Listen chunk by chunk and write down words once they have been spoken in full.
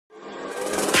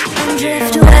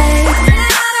drift away.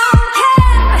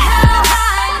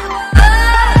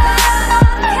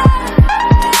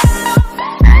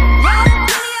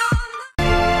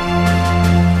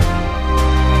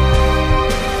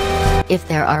 If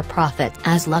there are profits,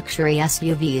 as luxury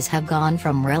SUVs have gone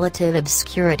from relative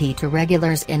obscurity to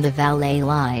regulars in the valet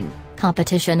line,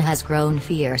 competition has grown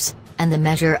fierce, and the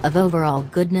measure of overall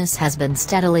goodness has been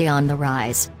steadily on the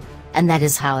rise. And that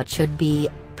is how it should be.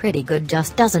 Pretty good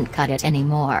just doesn't cut it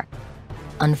anymore.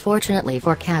 Unfortunately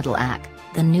for Cadillac,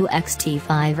 the new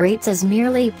XT5 rates as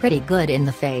merely pretty good in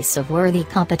the face of worthy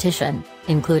competition,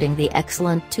 including the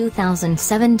excellent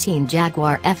 2017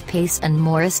 Jaguar F-Pace and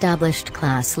more established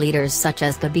class leaders such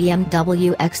as the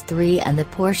BMW X3 and the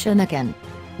Porsche Macan.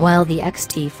 While the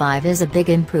XT5 is a big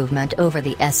improvement over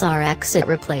the SRX it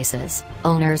replaces,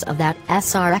 owners of that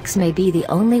SRX may be the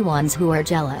only ones who are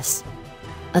jealous.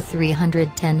 A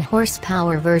 310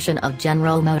 horsepower version of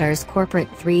General Motors' corporate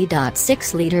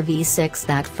 3.6-liter V6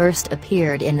 that first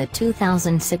appeared in the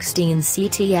 2016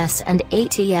 CTS and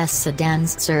ATS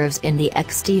sedans serves in the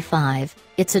XT5.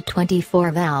 It's a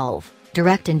 24-valve,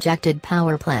 direct-injected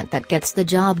powerplant that gets the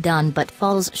job done but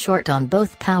falls short on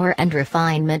both power and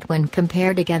refinement when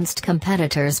compared against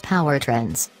competitors'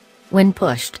 powertrains. When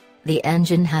pushed, the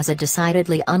engine has a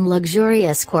decidedly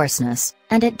unluxurious coarseness,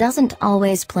 and it doesn't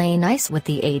always play nice with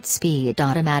the 8-speed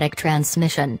automatic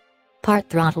transmission.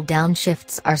 Part-throttle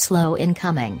downshifts are slow in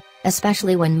coming,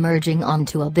 especially when merging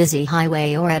onto a busy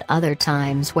highway or at other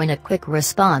times when a quick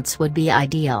response would be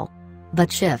ideal.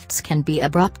 But shifts can be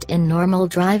abrupt in normal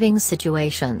driving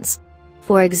situations.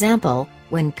 For example,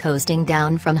 when coasting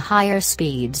down from higher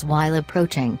speeds while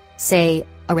approaching, say,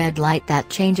 a red light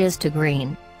that changes to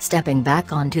green. Stepping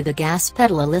back onto the gas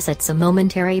pedal elicits a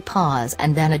momentary pause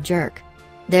and then a jerk.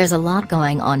 There's a lot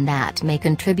going on that may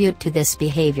contribute to this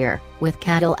behavior, with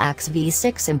Cadillac's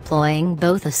V6 employing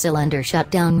both a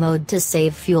cylinder-shutdown mode to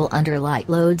save fuel under light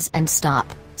loads and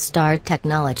stop-start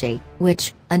technology,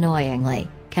 which, annoyingly,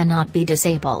 cannot be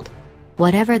disabled.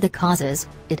 Whatever the causes,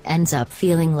 it ends up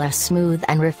feeling less smooth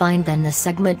and refined than the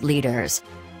segment leaders.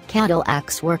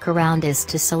 Cadillac's workaround is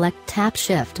to select tap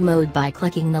shift mode by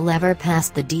clicking the lever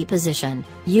past the D position,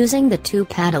 using the two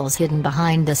paddles hidden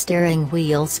behind the steering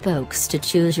wheel spokes to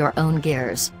choose your own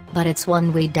gears, but it's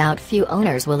one we doubt few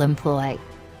owners will employ.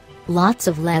 Lots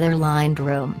of leather-lined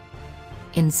room.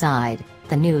 Inside,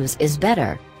 the news is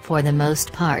better, for the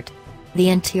most part.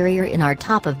 The interior in our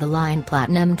top-of-the-line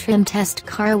platinum trim test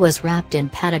car was wrapped in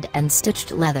padded and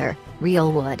stitched leather,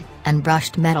 real wood, and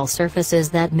brushed metal surfaces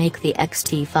that make the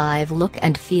XT5 look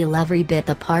and feel every bit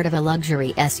a part of a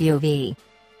luxury SUV.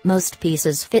 Most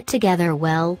pieces fit together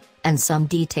well, and some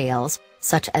details,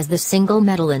 such as the single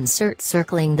metal insert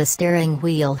circling the steering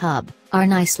wheel hub, are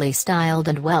nicely styled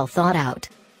and well thought out.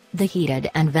 The heated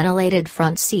and ventilated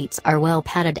front seats are well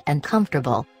padded and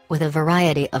comfortable, with a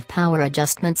variety of power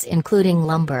adjustments including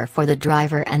lumbar for the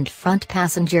driver and front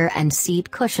passenger and seat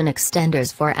cushion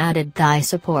extenders for added thigh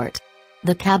support.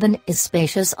 The cabin is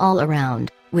spacious all around,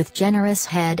 with generous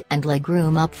head and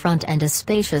legroom up front and a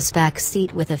spacious back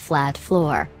seat with a flat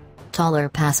floor. Taller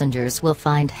passengers will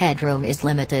find headroom is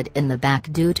limited in the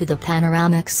back due to the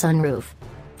panoramic sunroof.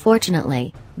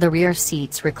 Fortunately, the rear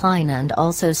seats recline and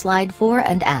also slide fore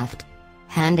and aft.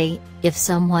 Handy, if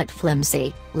somewhat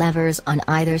flimsy, levers on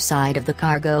either side of the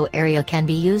cargo area can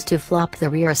be used to flop the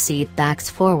rear seat backs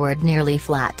forward nearly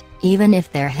flat, even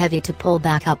if they're heavy to pull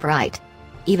back upright.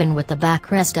 Even with the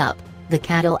backrest up, the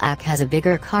Cadillac has a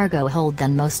bigger cargo hold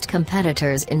than most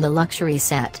competitors in the luxury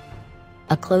set.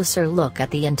 A closer look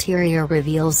at the interior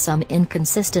reveals some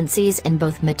inconsistencies in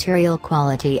both material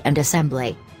quality and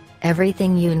assembly.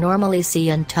 Everything you normally see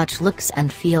and touch looks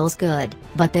and feels good,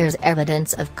 but there's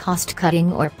evidence of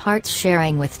cost-cutting or parts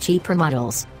sharing with cheaper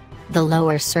models. The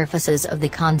lower surfaces of the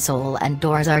console and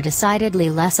doors are decidedly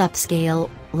less upscale,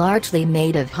 largely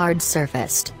made of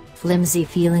hard-surfaced,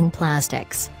 flimsy-feeling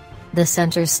plastics. The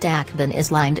center stack bin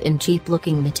is lined in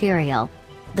cheap-looking material.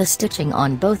 The stitching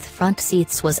on both front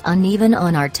seats was uneven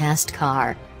on our test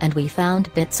car, and we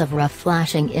found bits of rough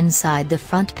flashing inside the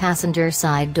front passenger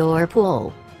side door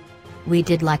pull. We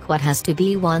did like what has to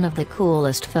be one of the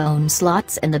coolest phone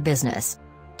slots in the business.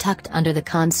 Tucked under the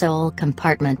console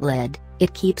compartment lid,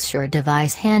 it keeps your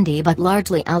device handy but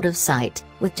largely out of sight,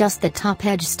 with just the top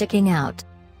edge sticking out.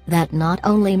 That not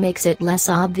only makes it less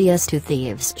obvious to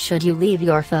thieves should you leave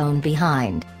your phone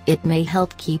behind, it may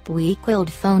help keep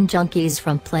weak-willed phone junkies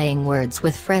from playing words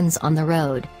with friends on the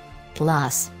road.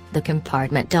 Plus, the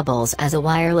compartment doubles as a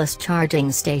wireless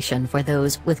charging station for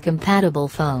those with compatible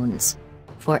phones.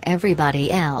 For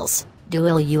everybody else,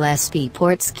 Dual USB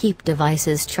ports keep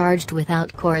devices charged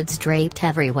without cords draped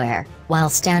everywhere, while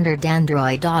standard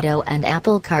Android Auto and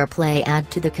Apple CarPlay add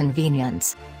to the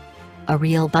convenience. A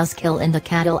real buzzkill in the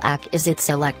Cadillac is its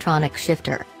electronic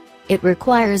shifter. It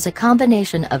requires a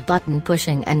combination of button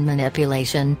pushing and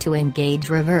manipulation to engage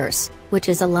reverse, which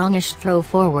is a longish throw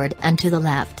forward and to the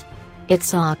left.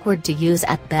 It's awkward to use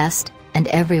at best, and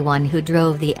everyone who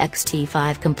drove the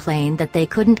XT5 complained that they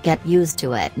couldn't get used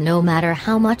to it no matter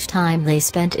how much time they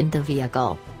spent in the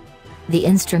vehicle. The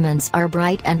instruments are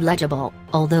bright and legible,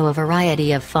 although a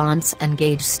variety of fonts and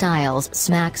gauge styles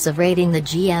smacks of raiding the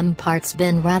GM parts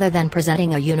bin rather than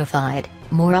presenting a unified,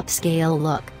 more upscale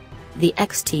look. The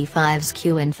XT5's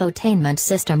Q infotainment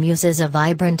system uses a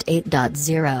vibrant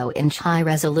 8.0-inch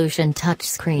high-resolution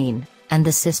touchscreen, and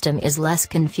the system is less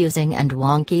confusing and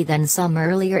wonky than some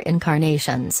earlier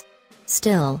incarnations.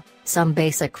 Still, some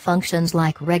basic functions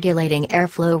like regulating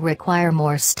airflow require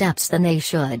more steps than they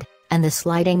should, and the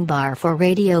sliding bar for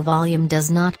radio volume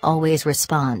does not always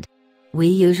respond. We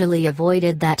usually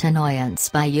avoided that annoyance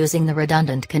by using the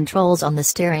redundant controls on the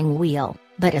steering wheel,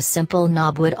 but a simple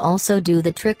knob would also do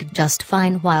the trick just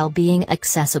fine while being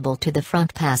accessible to the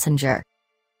front passenger.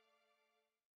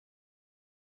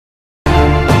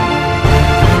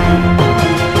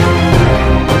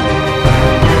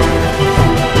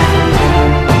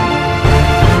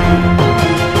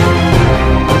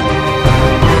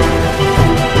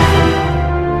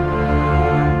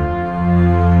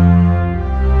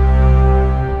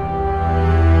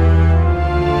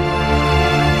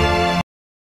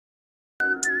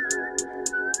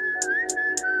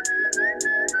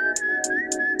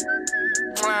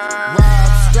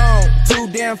 Rob Stone,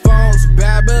 2 damn phones,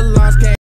 Babylon's came.